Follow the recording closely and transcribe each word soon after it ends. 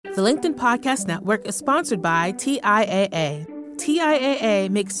The LinkedIn Podcast Network is sponsored by TIAA. TIAA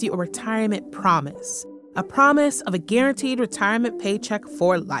makes you a retirement promise, a promise of a guaranteed retirement paycheck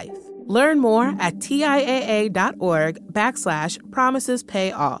for life. Learn more at TIAA.org/promises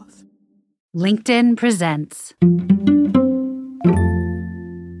pay off. LinkedIn presents.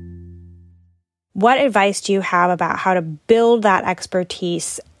 What advice do you have about how to build that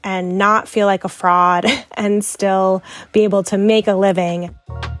expertise and not feel like a fraud and still be able to make a living?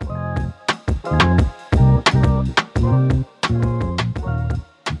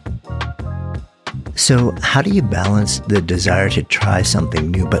 So how do you balance the desire to try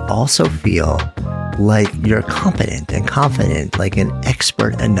something new, but also feel like you're competent and confident, like an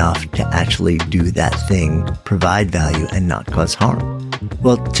expert enough to actually do that thing, provide value, and not cause harm?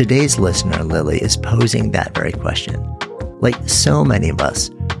 Well, today's listener, Lily, is posing that very question. Like so many of us,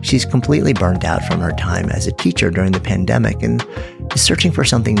 she's completely burnt out from her time as a teacher during the pandemic and is searching for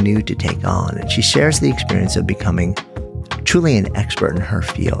something new to take on. And she shares the experience of becoming truly an expert in her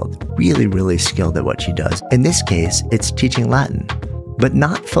field, really skilled at what she does. In this case, it's teaching Latin, but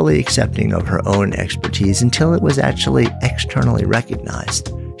not fully accepting of her own expertise until it was actually externally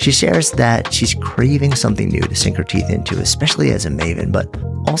recognized. She shares that she's craving something new to sink her teeth into, especially as a maven, but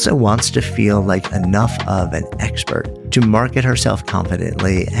also wants to feel like enough of an expert to market herself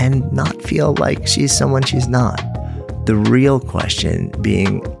confidently and not feel like she's someone she's not. The real question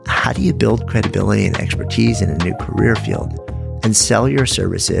being, how do you build credibility and expertise in a new career field and sell your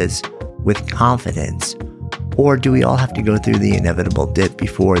services with confidence? Or do we all have to go through the inevitable dip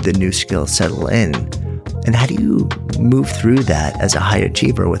before the new skills settle in? And how do you move through that as a high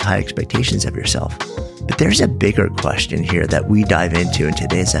achiever with high expectations of yourself? But there's a bigger question here that we dive into in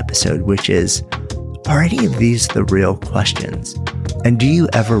today's episode, which is, are any of these the real questions? And do you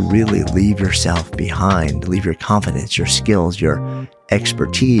ever really leave yourself behind, leave your confidence, your skills, your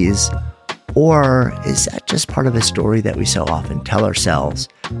expertise? Or is that just part of a story that we so often tell ourselves,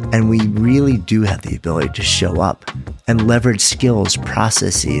 and we really do have the ability to show up and leverage skills,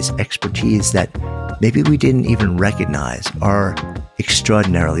 processes, expertise that maybe we didn't even recognize are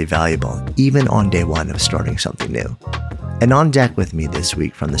extraordinarily valuable, even on day one of starting something new? And on deck with me this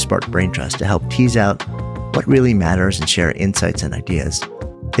week from the Spark Brain Trust to help tease out what really matters and share insights and ideas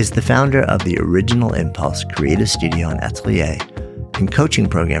is the founder of the Original Impulse Creative Studio and Atelier and coaching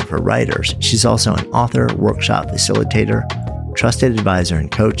program for writers. She's also an author, workshop facilitator, trusted advisor, and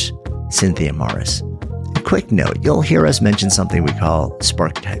coach, Cynthia Morris. A quick note, you'll hear us mention something we call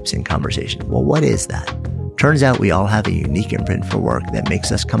spark types in conversation. Well, what is that? Turns out we all have a unique imprint for work that makes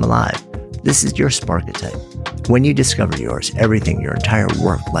us come alive. This is your sparketype. When you discover yours, everything, your entire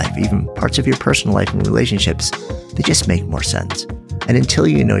work life, even parts of your personal life and relationships, they just make more sense. And until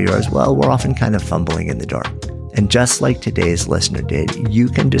you know yours, well, we're often kind of fumbling in the dark. And just like today's listener did, you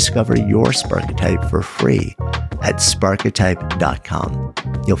can discover your sparketype for free at sparketype.com.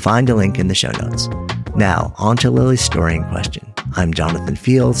 You'll find a link in the show notes. Now, on to Lily's story in question. I'm Jonathan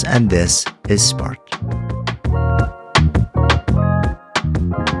Fields, and this is Sparked.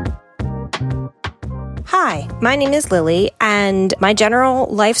 Hi, my name is Lily, and my general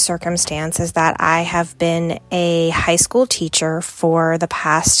life circumstance is that I have been a high school teacher for the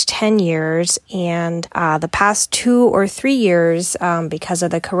past 10 years, and the past 2 or 3 years, because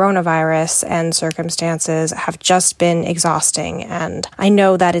of the coronavirus and circumstances, have just been exhausting. And I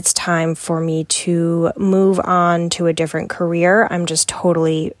know that it's time for me to move on to a different career. I'm just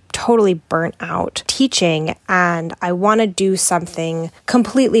totally burnt out teaching, and I want to do something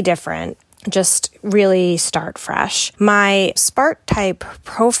completely different. Just really start fresh. My Spark type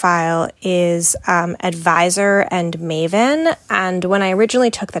profile is advisor and maven. And when I originally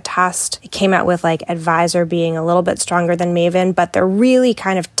took the test, it came out with like advisor being a little bit stronger than maven, but they're really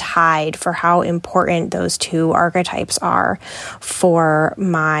kind of tied for how important those two archetypes are for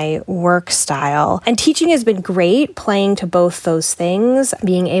my work style. And teaching has been great, playing to both those things.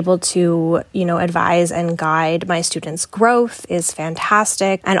 Being able to, advise and guide my students' growth is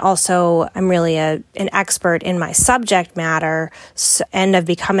fantastic. And also, I'm really an expert in my subject matter, and I've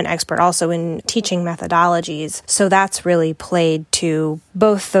become an expert also in teaching methodologies. So that's really played to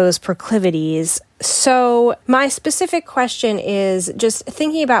both those proclivities. So my specific question is just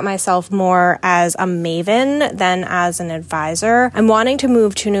thinking about myself more as a maven than as an advisor. I'm wanting to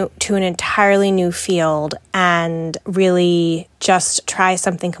move to an entirely new field and really just try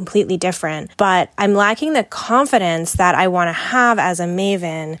something completely different. But I'm lacking the confidence that I want to have as a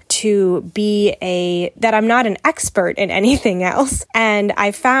maven that I'm not an expert in anything else. And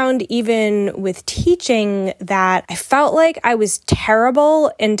I found even with teaching that I felt like I was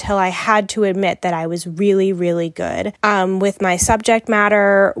terrible until I had to admit that I was really, really good. With my subject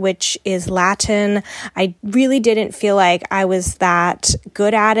matter, which is Latin, I really didn't feel like I was that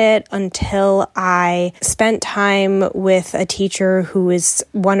good at it until I spent time with a teacher who is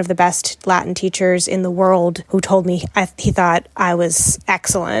one of the best Latin teachers in the world, who told me he thought I was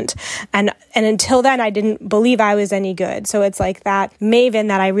excellent. And until then, I didn't believe I was any good. So it's like that maven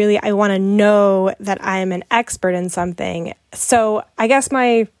that I want to know that I'm an expert in something. So I guess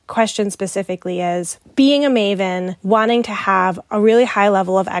my question specifically is, being a maven, wanting to have a really high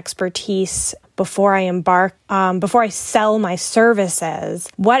level of expertise before I sell my services,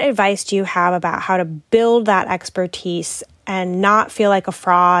 what advice do you have about how to build that expertise and not feel like a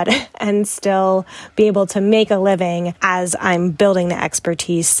fraud and still be able to make a living as I'm building the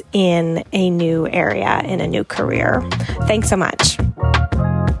expertise in a new area, in a new career? Thanks so much.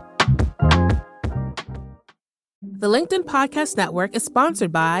 The LinkedIn Podcast Network is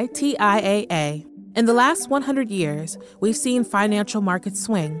sponsored by TIAA. In the last 100 years, we've seen financial markets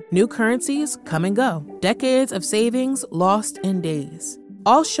swing, new currencies come and go, decades of savings lost in days,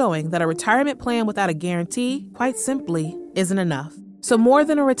 all showing that a retirement plan without a guarantee, quite simply, isn't enough. So more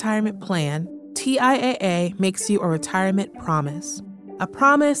than a retirement plan, TIAA makes you a retirement promise. A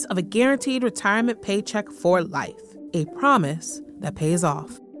promise of a guaranteed retirement paycheck for life. A promise that pays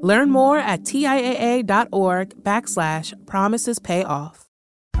off. Learn more at TIAA.org/promisespayoff.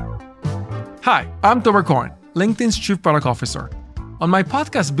 Hi, I'm Tomer Cohen, LinkedIn's Chief Product Officer. On my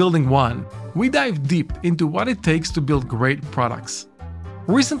podcast, Building One, we dive deep into what it takes to build great products.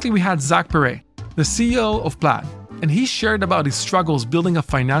 Recently, we had Zach Perret, the CEO of Plaid, and he shared about his struggles building a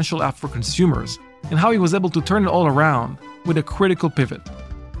financial app for consumers and how he was able to turn it all around with a critical pivot.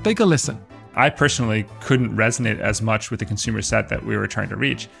 Take a listen. I personally couldn't resonate as much with the consumer set that we were trying to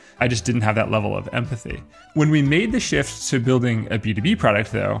reach. I just didn't have that level of empathy. When we made the shift to building a B2B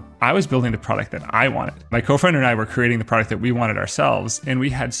product, though, I was building the product that I wanted. My co-founder and I were creating the product that we wanted ourselves, and we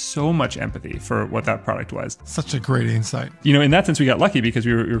had so much empathy for what that product was. Such a great insight. You know, in that sense, we got lucky because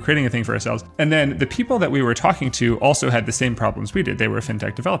we were creating a thing for ourselves. And then the people that we were talking to also had the same problems we did. They were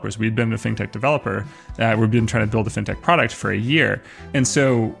fintech developers. We'd been a fintech developer. We've been trying to build a fintech product for a year. And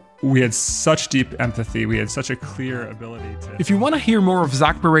so we had such deep empathy. We had such a clear ability to... If you want to hear more of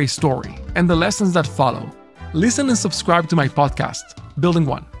Zach Perret's story and the lessons that follow, listen and subscribe to my podcast, Building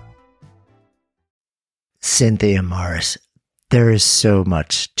One. Cynthia Morris, there is so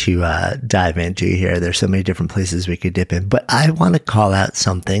much to dive into here. There's so many different places we could dip in, but I want to call out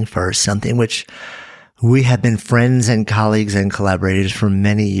something first, something which we have been friends and colleagues and collaborators for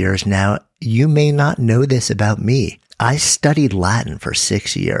many years now. You may not know this about me. I studied Latin for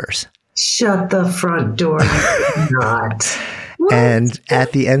 6 years. Shut the front door, you not. And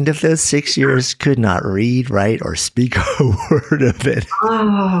at the end of those 6 years, could not read, write, or speak a word of it.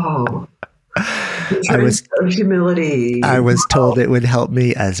 Oh, humility. I was told it would help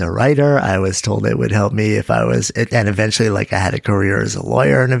me as a writer. I was told it would help me if I was, and eventually, I had a career as a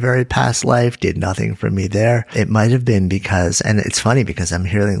lawyer in a very past life, did nothing for me there. It might have been because, and it's funny because I'm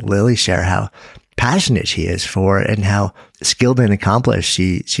hearing Lily share how passionate she is for it and how skilled and accomplished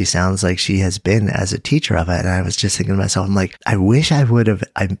she sounds like she has been as a teacher of it. And I was just thinking to myself, I'm like, I wish I would have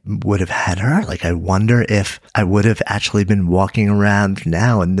had her. Like, I wonder if I would have actually been walking around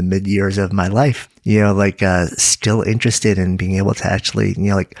now in the mid years of my life, still interested in being able to actually,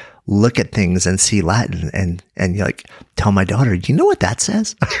 look at things and see Latin and tell my daughter, do you know what that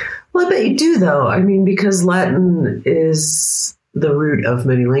says? Well, I bet you do, though. I mean, because Latin is the root of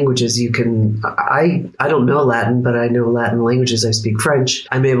many languages. I don't know Latin, but I know Latin languages. I speak French.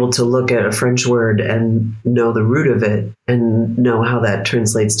 I'm able to look at a French word and know the root of it and know how that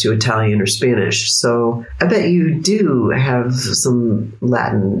translates to Italian or Spanish. So I bet you do have some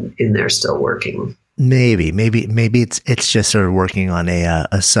Latin in there still working. Maybe it's just sort of working on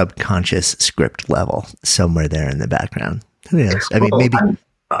a subconscious script level somewhere there in the background. Who knows? I mean, maybe.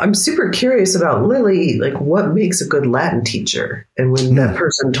 I'm super curious about Lily, what makes a good Latin teacher? And when that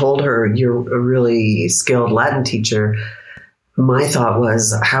person told her you're a really skilled Latin teacher, my thought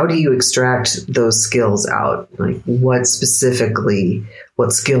was, how do you extract those skills out? What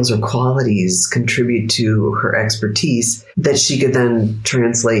skills or qualities contribute to her expertise that she could then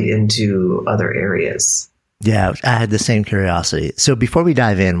translate into other areas? Yeah, I had the same curiosity. So before we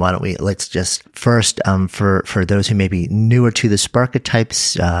dive in, why don't let's just first, for those who may be newer to the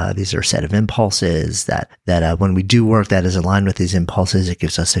Sparketypes, these are a set of impulses that when we do work that is aligned with these impulses, it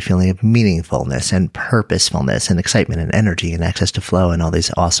gives us a feeling of meaningfulness and purposefulness and excitement and energy and access to flow and all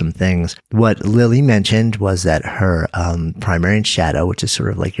these awesome things. What Lily mentioned was that her primary and shadow, which is sort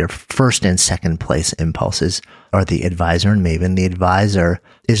of like your first and second place impulses, are the advisor and maven. The advisor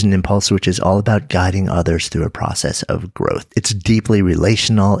is an impulse which is all about guiding others through a process of growth. It's deeply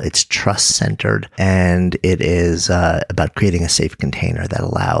relational, it's trust-centered, and it is about creating a safe container that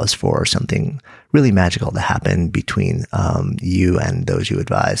allows for something really magical to happen between you and those you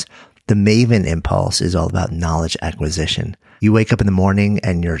advise. The maven impulse is all about knowledge acquisition. You wake up in the morning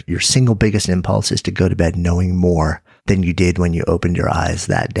and your single biggest impulse is to go to bed knowing more than you did when you opened your eyes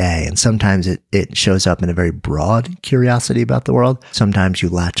that day. And sometimes it shows up in a very broad curiosity about the world. Sometimes you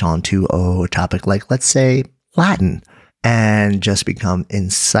latch on to a topic like, let's say, Latin, and just become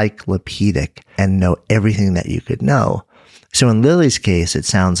encyclopedic and know everything that you could know. So in Lily's case, it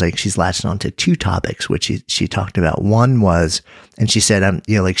sounds like she's latched onto two topics, which she talked about. One was, and she said,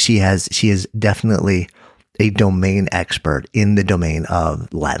 she is definitely a domain expert in the domain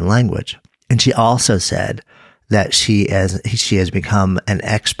of Latin language. And she also said that she has become an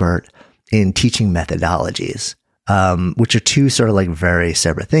expert in teaching methodologies, which are two sort of like very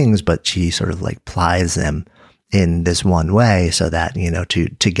separate things, but she sort of like plies them in this one way so that,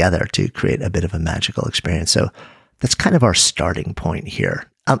 together to create a bit of a magical experience. So that's kind of our starting point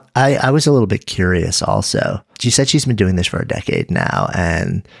here. I was a little bit curious also. She said she's been doing this for a decade now,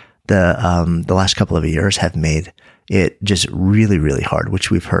 and the last couple of years have made it just really, really hard, which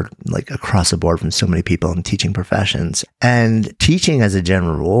we've heard like across the board from so many people in teaching professions. And teaching as a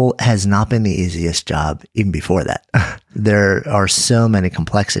general rule has not been the easiest job even before that. There are so many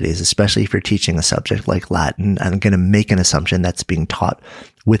complexities, especially if you're teaching a subject like Latin. I'm going to make an assumption that's being taught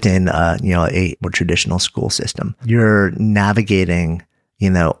within a more traditional school system. You're navigating,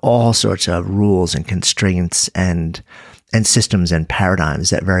 all sorts of rules and constraints and systems and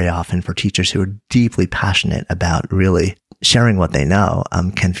paradigms that very often for teachers who are deeply passionate about really sharing what they know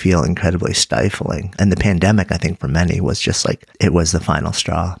can feel incredibly stifling. And the pandemic, I think for many was just like, it was the final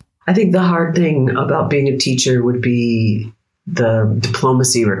straw. I think the hard thing about being a teacher would be the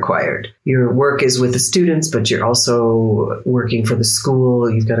diplomacy required. Your work is with the students, but you're also working for the school.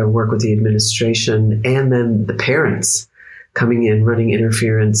 You've got to work with the administration and then the parents coming in, running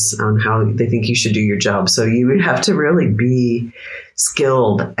interference on how they think you should do your job. So you would have to really be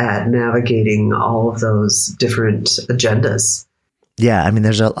skilled at navigating all of those different agendas. Yeah, I mean,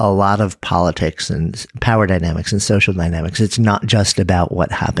 there's a lot of politics and power dynamics and social dynamics. It's not just about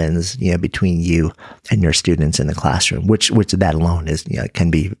what happens, between you and your students in the classroom, which that alone is, can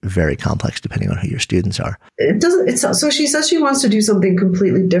be very complex depending on who your students are. So she says she wants to do something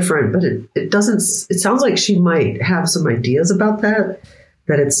completely different, but it sounds like she might have some ideas about that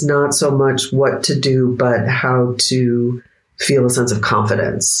it's not so much what to do, but how to feel a sense of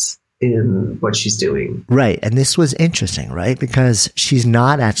confidence in what she's doing. Right. And this was interesting, right? Because she's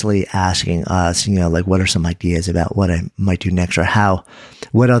not actually asking us, what are some ideas about what I might do next, or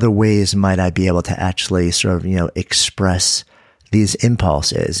what other ways might I be able to actually sort of, express these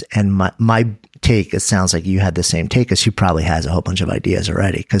impulses. And my take, it sounds like you had the same take, as she probably has a whole bunch of ideas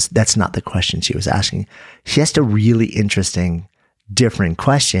already, because that's not the question she was asking. She asked a really interesting, different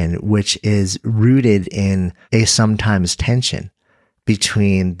question, which is rooted in a sometimes tension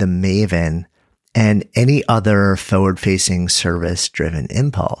between the maven and any other forward-facing service-driven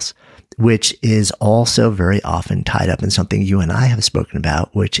impulse, which is also very often tied up in something you and I have spoken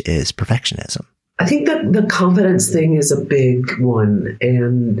about, which is perfectionism. I think that the confidence thing is a big one.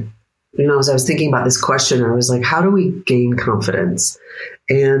 And, as I was thinking about this question, I was like, how do we gain confidence?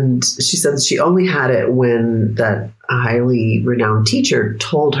 And she said she only had it when that highly renowned teacher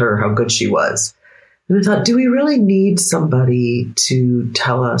told her how good she was. And I thought, do we really need somebody to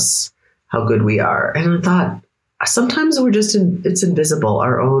tell us how good we are? And I thought, sometimes it's invisible.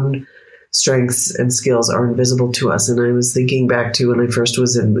 Our own strengths and skills are invisible to us. And I was thinking back to when I first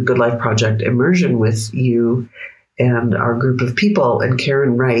was in the Good Life Project immersion with you and our group of people, and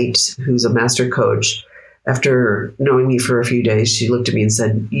Karen Wright, who's a master coach. After knowing me for a few days, she looked at me and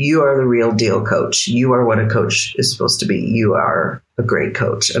said, "You are the real deal coach. You are what a coach is supposed to be. You are a great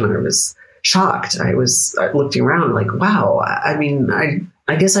coach." And I was shocked. I was looking around like, wow. I mean,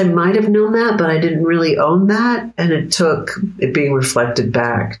 I guess I might have known that, but I didn't really own that. And it took it being reflected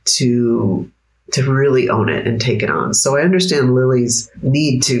back to really own it and take it on. So I understand Lily's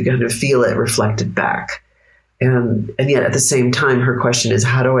need to kind of feel it reflected back. And yet at the same time, her question is,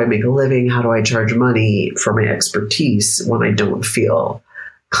 how do I make a living? How do I charge money for my expertise when I don't feel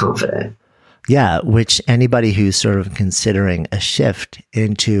confident? Yeah, which anybody who's sort of considering a shift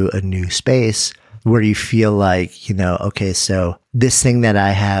into a new space where you feel like, okay, so this thing that I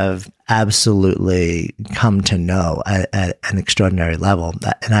have absolutely come to know at an extraordinary level,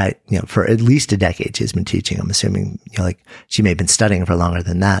 and I, for at least a decade, she's been teaching. I'm assuming, like she may have been studying for longer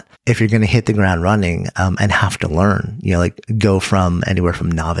than that. If you're going to hit the ground running, and have to learn, like go from anywhere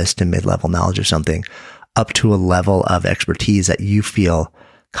from novice to mid-level knowledge or something up to a level of expertise that you feel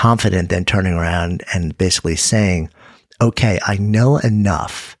confident, then turning around and basically saying, okay, I know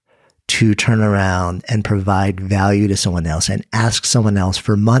enough to turn around and provide value to someone else and ask someone else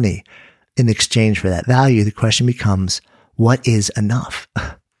for money in exchange for that value. The question becomes, what is enough?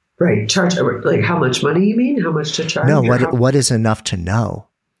 Right. Charge, like how much money you mean? How much to charge? No, what is enough to know?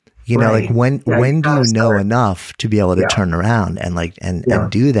 Right. Like when do you know enough to be able to turn around and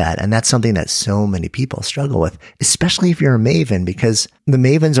and do that? And that's something that so many people struggle with, especially if you're a maven, because the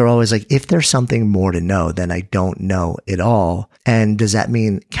mavens are always like, if there's something more to know, then I don't know it all. And does that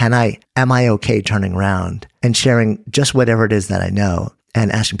mean, am I okay turning around and sharing just whatever it is that I know and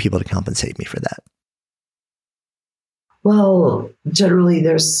asking people to compensate me for that? Well, generally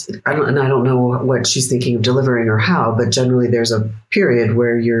I don't know what she's thinking of delivering or how, but generally there's a period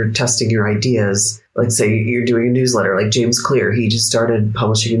where you're testing your ideas. Like say you're doing a newsletter, like James Clear, he just started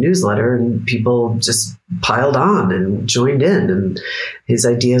publishing a newsletter and people just piled on and joined in, and his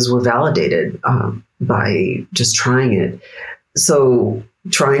ideas were validated by just trying it. So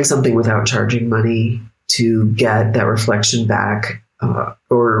trying something without charging money to get that reflection back,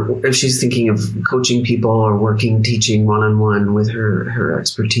 or if she's thinking of coaching people or teaching one-on-one with her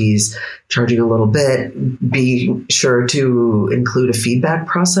expertise, charging a little bit, be sure to include a feedback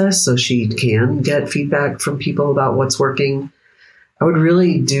process so she can get feedback from people about what's working. I would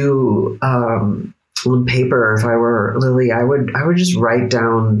really do on paper, if I were Lily, I would just write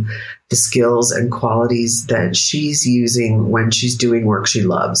down the skills and qualities that she's using when she's doing work she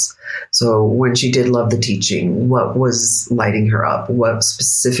loves. So when she did love the teaching, what was lighting her up? What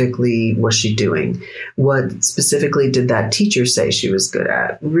specifically was she doing? What specifically did that teacher say she was good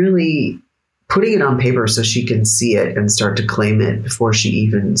at? Really putting it on paper so she can see it and start to claim it before she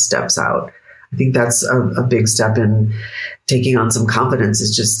even steps out. I think that's a big step in taking on some confidence,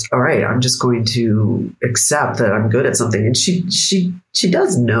 is just, all right, I'm just going to accept that I'm good at something. And she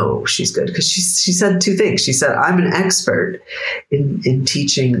does know she's good, because she said two things. She said, I'm an expert in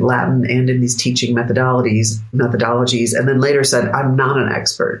teaching Latin and in these teaching methodologies. And then later said, I'm not an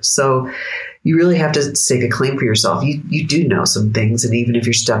expert. So you really have to stake a claim for yourself. You do know some things. And even if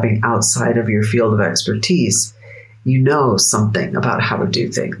you're stepping outside of your field of expertise, you know something about how to do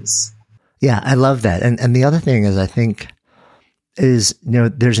things. Yeah, I love that. And the other thing is, I think, is,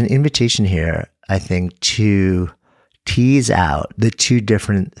 there's an invitation here, I think, to tease out the two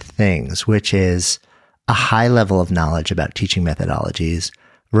different things, which is a high level of knowledge about teaching methodologies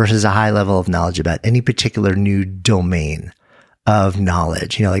versus a high level of knowledge about any particular new domain of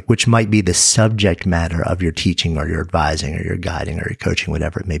knowledge, which might be the subject matter of your teaching or your advising or your guiding or your coaching,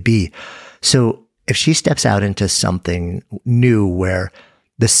 whatever it may be. So if she steps out into something new where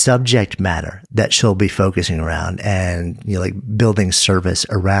the subject matter that she'll be focusing around and, building service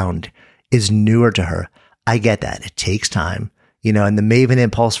around is newer to her, I get that. It takes time, and the maven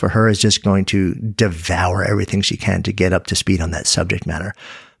impulse for her is just going to devour everything she can to get up to speed on that subject matter.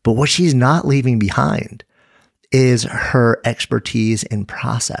 But what she's not leaving behind is her expertise in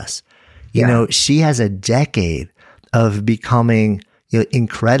process. She has a decade of becoming,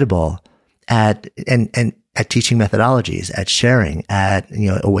 incredible at teaching methodologies, at sharing, at,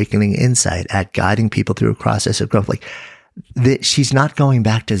 awakening insight, at guiding people through a process of growth. She's not going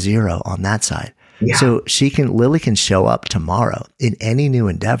back to zero on that side. Yeah. So Lily can show up tomorrow in any new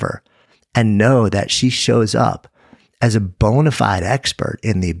endeavor and know that she shows up as a bona fide expert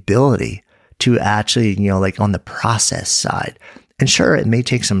in the ability to actually, on the process side. And sure, it may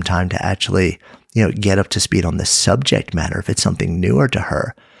take some time to actually, get up to speed on the subject matter if it's something newer to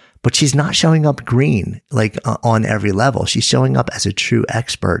her. But she's not showing up green, on every level. She's showing up as a true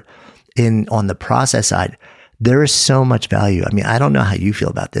expert on the process side. There is so much value. I mean, I don't know how you feel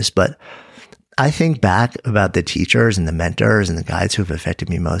about this, but I think back about the teachers and the mentors and the guides who have affected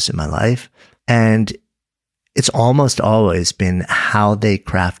me most in my life. And it's almost always been how they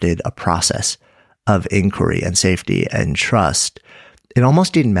crafted a process of inquiry and safety and trust. It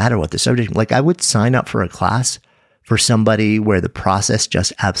almost didn't matter what the subject, I would sign up for a class for somebody where the process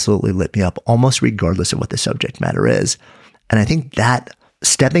just absolutely lit me up, almost regardless of what the subject matter is. And I think that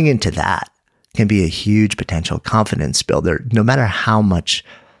stepping into that can be a huge potential confidence builder. No matter how much,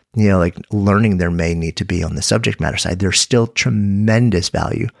 like learning there may need to be on the subject matter side, there's still tremendous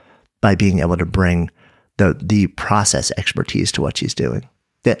value by being able to bring the process expertise to what she's doing.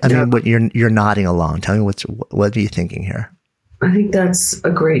 What you're nodding along. Tell me what are you thinking here? I think that's a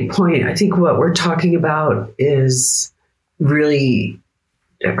great point. I think what we're talking about is really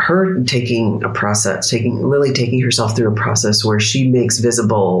her taking a process, really taking herself through a process where she makes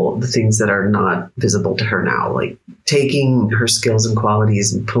visible the things that are not visible to her now, like taking her skills and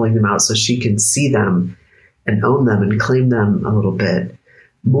qualities and pulling them out so she can see them and own them and claim them a little bit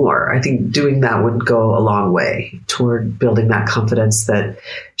more. I think doing that would go a long way toward building that confidence that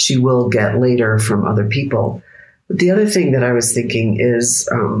she will get later from other people. But the other thing that I was thinking is,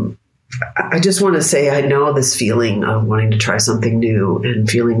 I just want to say, I know this feeling of wanting to try something new and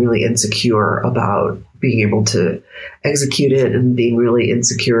feeling really insecure about being able to execute it and being really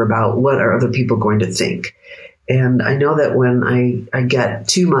insecure about what are other people going to think. And I know that when I get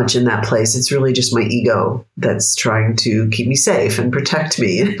too much in that place, it's really just my ego that's trying to keep me safe and protect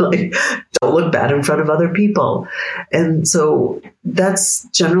me. Like, don't look bad in front of other people. And so that's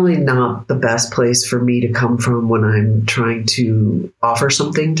generally not the best place for me to come from when I'm trying to offer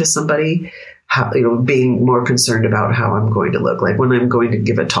something to somebody, being more concerned about how I'm going to look. Like when I'm going to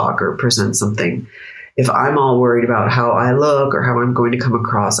give a talk or present something, if I'm all worried about how I look or how I'm going to come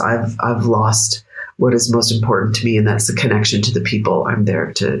across, I've lost what is most important to me, and that's the connection to the people I'm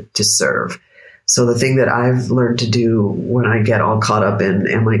there to serve. So the thing that I've learned to do when I get all caught up in,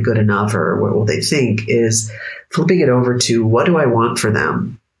 am I good enough or what will they think, is flipping it over to what do I want for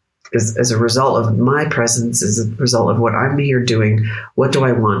them? As a result of my presence, as a result of what I'm here doing, what do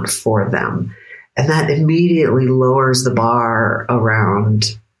I want for them? And that immediately lowers the bar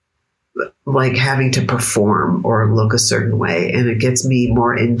around like having to perform or look a certain way. And it gets me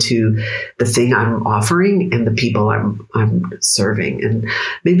more into the thing I'm offering and the people I'm serving. And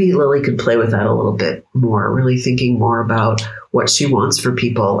maybe Lily could play with that a little bit more, really thinking more about what she wants for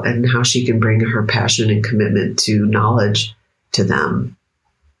people and how she can bring her passion and commitment to knowledge to them.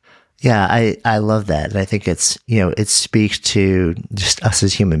 Yeah, I love that. And I think it's, it speaks to just us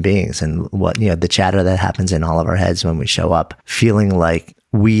as human beings and what, the chatter that happens in all of our heads when we show up, feeling like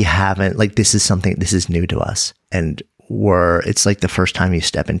we haven't, like this is new to us. And it's like the first time you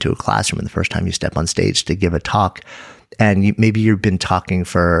step into a classroom and the first time you step on stage to give a talk. And maybe you've been talking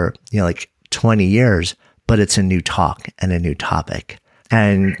for, like 20 years, but it's a new talk and a new topic.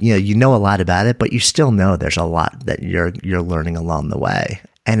 And, you know a lot about it, but you still know there's a lot that you're learning along the way.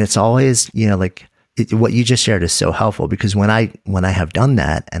 And it's always, what you just shared is so helpful, because when I have done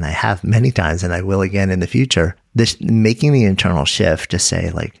that, and I have many times, and I will again in the future, this making the internal shift to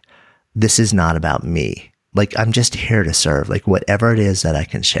say, like, this is not about me. Like, I'm just here to serve. Like, whatever it is that I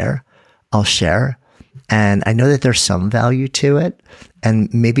can share, I'll share. And I know that there's some value to it.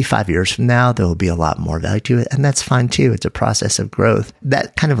 And maybe 5 years from now, there will be a lot more value to it. And that's fine too. It's a process of growth.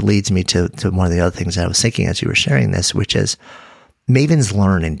 That kind of leads me to one of the other things that I was thinking as you were sharing this, which is mavens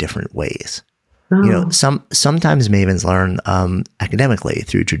learn in different ways. Sometimes mavens learn academically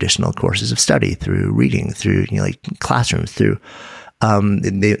through traditional courses of study, through reading, through like classrooms, through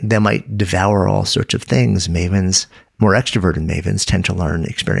they might devour all sorts of things. Mavens, more extroverted mavens, tend to learn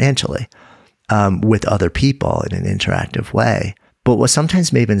experientially with other people in an interactive way. But what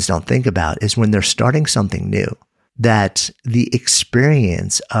sometimes mavens don't think about is when they're starting something new, that the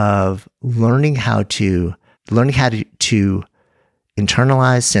experience of learning how to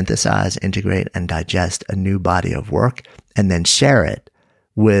internalize, synthesize, integrate, and digest a new body of work, and then share it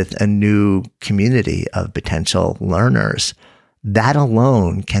with a new community of potential learners, that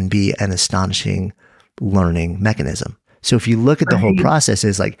alone can be an astonishing learning mechanism. So if you look at the whole process,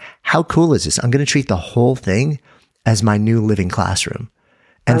 is like, how cool is this? I'm going to treat the whole thing as my new living classroom,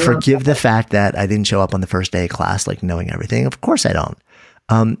 and forgive the fact that I didn't show up on the first day of class, like knowing everything. Of course I don't.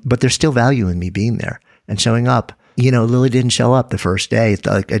 But there's still value in me being there and showing up. Lily didn't show up the first day,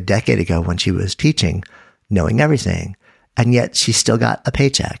 like a decade ago when she was teaching, knowing everything. And yet she still got a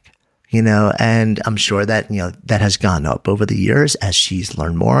paycheck, and I'm sure that, that has gone up over the years as she's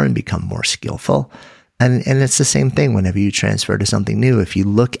learned more and become more skillful. And it's the same thing whenever you transfer to something new. If you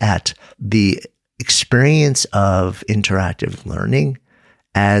look at the experience of interactive learning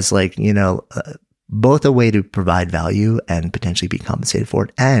as like, both a way to provide value and potentially be compensated for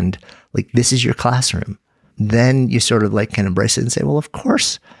it, and like, this is your classroom, then you sort of like can embrace it and say, well, of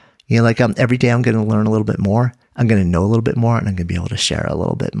course, every day I'm going to learn a little bit more. I'm going to know a little bit more, and I'm going to be able to share a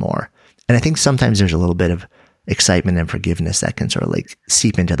little bit more. And I think sometimes there's a little bit of excitement and forgiveness that can sort of like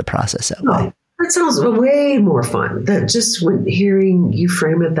seep into the process that way. that sounds way more fun. That just when hearing you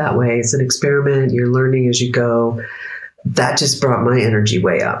frame it that way, it's an experiment, you're learning as you go. That just brought my energy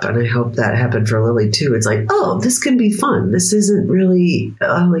way up. And I hope that happened for Lily too. It's like, oh, this can be fun. This isn't really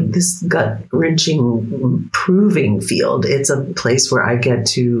like this gut wrenching proving field. It's a place where I get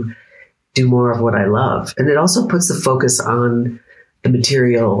to do more of what I love. And it also puts the focus on the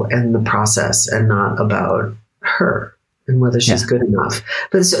material and the process and not about her and whether she's good enough.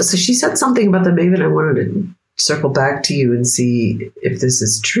 But so she said something about the Maven. I wanted to circle back to you and see if this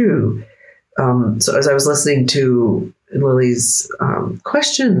is true. So as I was listening to Lily's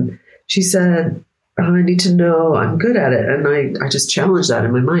question, she said, I need to know I'm good at it. And I just challenged that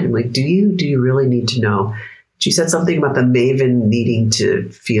in my mind. I'm like, do you really need to know? She said something about the Maven needing to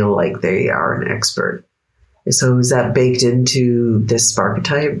feel like they are an expert. So is that baked into this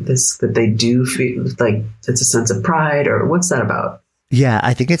archetype, that they do feel like it's a sense of pride, or what's that about? Yeah,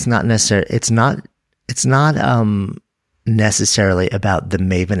 I think it's not necessarily, it's not necessarily about the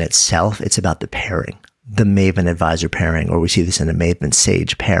Maven itself. It's about the pairing, the Maven advisor pairing, or we see this in a Maven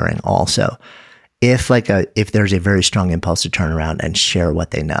sage pairing also. If there's a very strong impulse to turn around and share what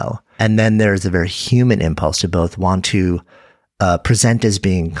they know, and then there's a very human impulse to both want to present as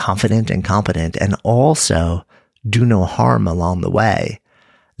being confident and competent and also do no harm along the way,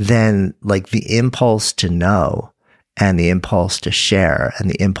 then like the impulse to know and the impulse to share and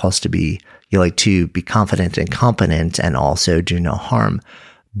the impulse to be confident and competent and also do no harm,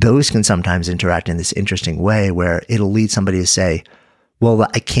 those can sometimes interact in this interesting way where it'll lead somebody to say, well,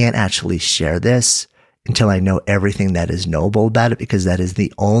 I can't actually share this until I know everything that is knowable about it, because that is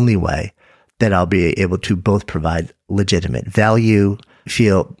the only way that I'll be able to both provide legitimate value,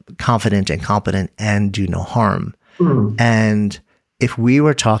 feel confident and competent, and do no harm. And if we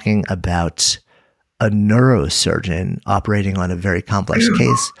were talking about a neurosurgeon operating on a very complex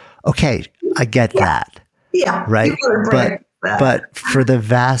case, okay, I get that. Yeah. Right. But for the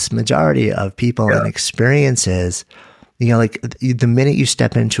vast majority of people and experiences, like the minute you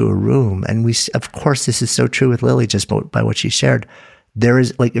step into a room, and of course, this is so true with Lily, just by what she shared, there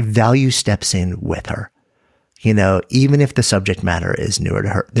is like value steps in with her. Even if the subject matter is newer to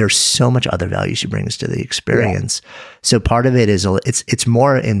her, there's so much other value she brings to the experience. So part of it is, it's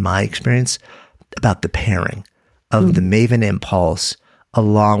more, in my experience, about the pairing of the Maven impulse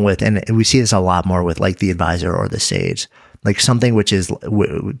along with, and we see this a lot more with like the advisor or the sage, like something which is,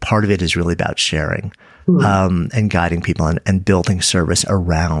 part of it is really about sharing, and guiding people and building service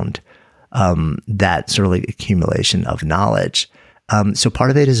around, that sort of like accumulation of knowledge. So part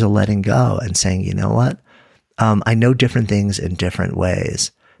of it is a letting go and saying, you know what? I know different things in different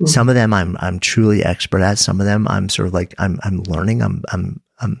ways. Some of them I'm truly expert at. Some of them I'm sort of like, I'm learning,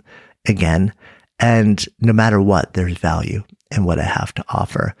 I'm again, and no matter what, there's value in what I have to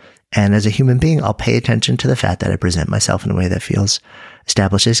offer. And as a human being, I'll pay attention to the fact that I present myself in a way that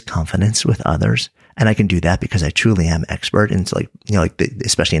establishes confidence with others. And I can do that because I truly am expert in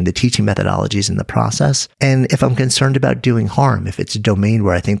especially in the teaching methodologies and the process. And if I'm concerned about doing harm, if it's a domain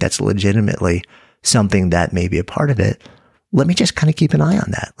where I think that's legitimately something that may be a part of it, let me just kind of keep an eye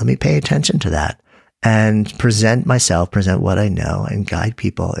on that. Let me pay attention to that and present what I know, and guide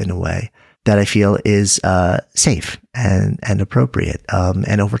people in a way that I feel is safe and appropriate.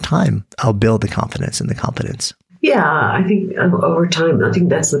 And over time, I'll build the confidence and the competence. Yeah, I think over time, I think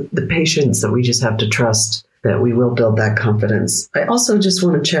that's the patience that we just have to trust that we will build that confidence. I also just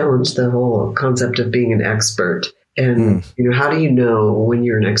want to challenge the whole concept of being an expert. And, how do you know when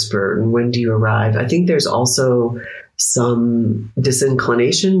you're an expert and when do you arrive? I think there's also some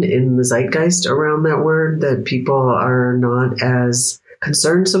disinclination in the zeitgeist around that word, that people are not as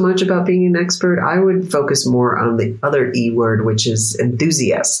concerned so much about being an expert. I would focus more on the other E word, which is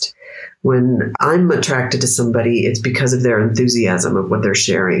enthusiast. When I'm attracted to somebody, it's because of their enthusiasm of what they're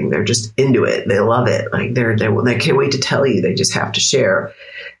sharing. They're just into it. They love it. Like they can't wait to tell you. They just have to share.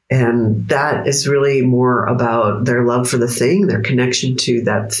 And that is really more about their love for the thing, their connection to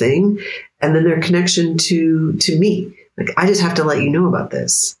that thing, and then their connection to me. Like, I just have to let you know about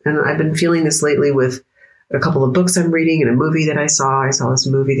this. And I've been feeling this lately with a couple of books I'm reading and a movie that I saw. I saw this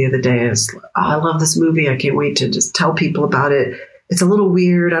movie the other day. I love this movie. I can't wait to just tell people about it. It's a little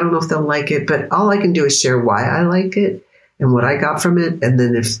weird. I don't know if they'll like it, but all I can do is share why I like it and what I got from it. And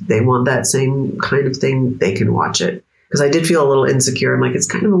then if they want that same kind of thing, they can watch it. Because I did feel a little insecure. I'm like, it's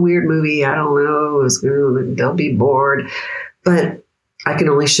kind of a weird movie. I don't know. They'll be bored. But I can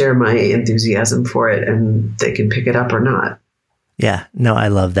only share my enthusiasm for it, and they can pick it up or not. Yeah, no, I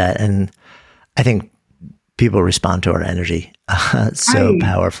love that. And I think people respond to our energy so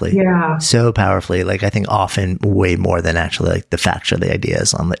powerfully. Yeah. So powerfully. Like I think often way more than actually like the facts or the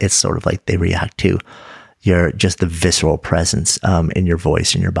ideas. It's sort of like they react to just the visceral presence in your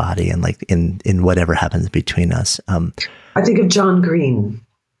voice, in your body, and like in whatever happens between us. I think of John Green.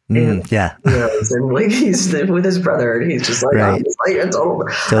 And, yeah. And like he's with his brother, and he's just like, right.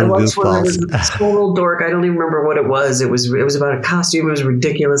 I watched one that was a total dork. I don't even remember what it was. It was about a costume. It was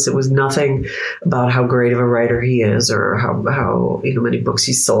ridiculous. It was nothing about how great of a writer he is or how many books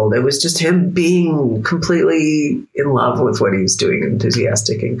he sold. It was just him being completely in love with what he was doing,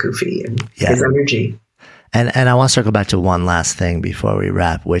 enthusiastic and goofy, and his energy. And I want to circle back to one last thing before we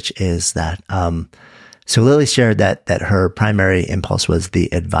wrap, which is that so Lily shared that her primary impulse was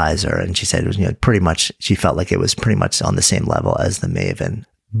the advisor, and she said it was pretty much, she felt like it was pretty much on the same level as the maven.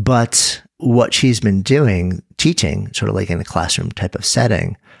 But what she's been doing, teaching, sort of like in a classroom type of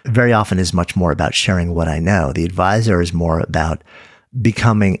setting, very often is much more about sharing what I know. The advisor is more about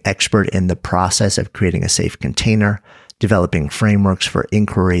becoming expert in the process of creating a safe container, developing frameworks for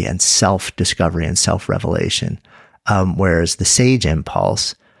inquiry and self-discovery and self-revelation. Whereas the sage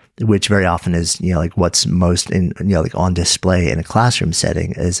impulse, which very often is, like what's most like on display in a classroom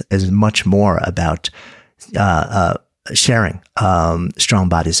setting, is much more about sharing strong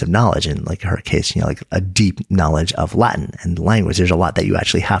bodies of knowledge. In like her case, like a deep knowledge of Latin and language. There's a lot that you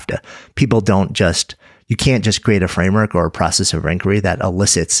actually have to. You can't just create a framework or a process of inquiry that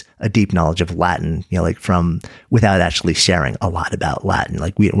elicits a deep knowledge of Latin, without actually sharing a lot about Latin.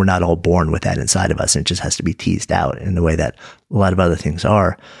 Like we're not all born with that inside of us, and it just has to be teased out in the way that a lot of other things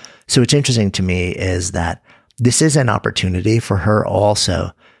are. So what's interesting to me is that this is an opportunity for her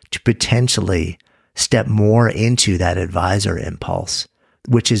also to potentially step more into that advisor impulse,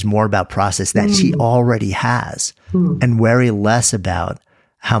 which is more about process that she already has, and worry less about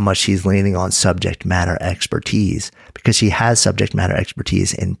how much she's leaning on subject matter expertise, because she has subject matter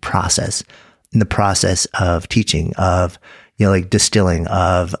expertise in process, in the process of teaching, of, like distilling,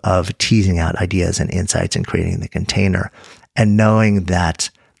 of teasing out ideas and insights and creating the container, and knowing that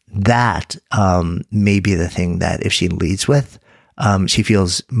may be the thing that if she leads with, she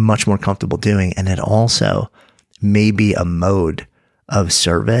feels much more comfortable doing. And it also may be a mode of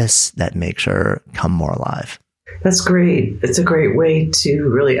service that makes her come more alive. That's great. It's a great way to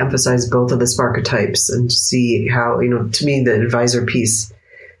really emphasize both of the Sparketypes and see how, to me, the advisor piece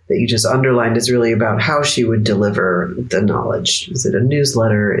that you just underlined is really about how she would deliver the knowledge. Is it a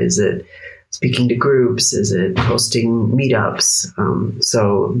newsletter? Is it speaking to groups? Is it hosting meetups?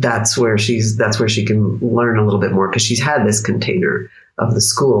 So that's where she can learn a little bit more, because she's had this container of the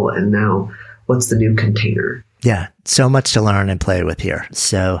school, and now what's the new container? Yeah, so much to learn and play with here.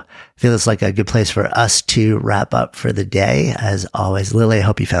 So I feel it's like a good place for us to wrap up for the day. As always, Lily, I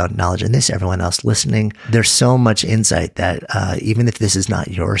hope you found knowledge in this. Everyone else listening, there's so much insight that even if this is not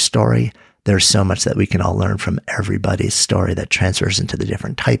your story, there's so much that we can all learn from everybody's story that transfers into the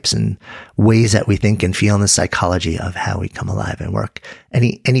different types and ways that we think and feel in the psychology of how we come alive and work.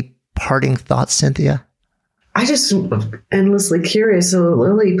 Any parting thoughts, Cynthia? I just endlessly curious. So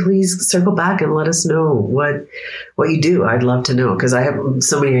Lily, please circle back and let us know what you do. I'd love to know, because I have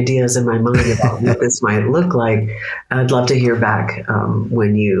so many ideas in my mind about what this might look like. I'd love to hear back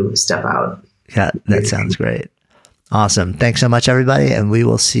when you step out. Yeah, that sounds great. Awesome. Thanks so much, everybody. And we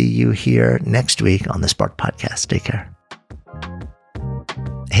will see you here next week on the Spark Podcast. Take care.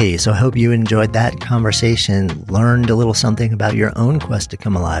 Hey, so I hope you enjoyed that conversation, learned a little something about your own quest to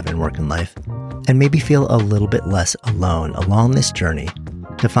come alive and work in life, and maybe feel a little bit less alone along this journey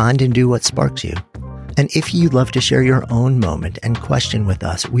to find and do what sparks you. And if you'd love to share your own moment and question with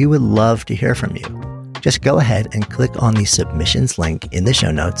us, we would love to hear from you. Just go ahead and click on the submissions link in the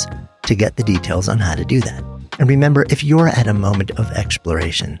show notes to get the details on how to do that. And remember, if you're at a moment of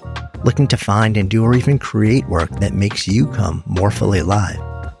exploration, looking to find and do or even create work that makes you come more fully alive,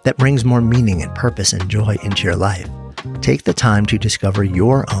 that brings more meaning and purpose and joy into your life, take the time to discover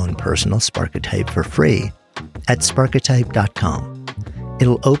your own personal Sparketype for free at Sparketype.com.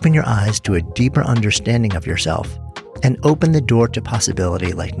 It'll open your eyes to a deeper understanding of yourself and open the door to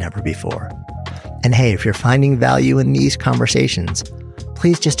possibility like never before. And hey, if you're finding value in these conversations,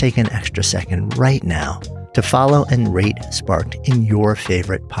 please just take an extra second right now to follow and rate Sparked in your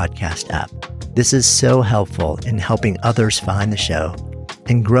favorite podcast app. This is so helpful in helping others find the show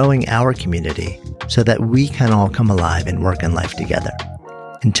and growing our community so that we can all come alive and work in life together.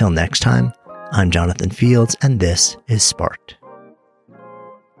 Until next time, I'm Jonathan Fields, and this is Sparked.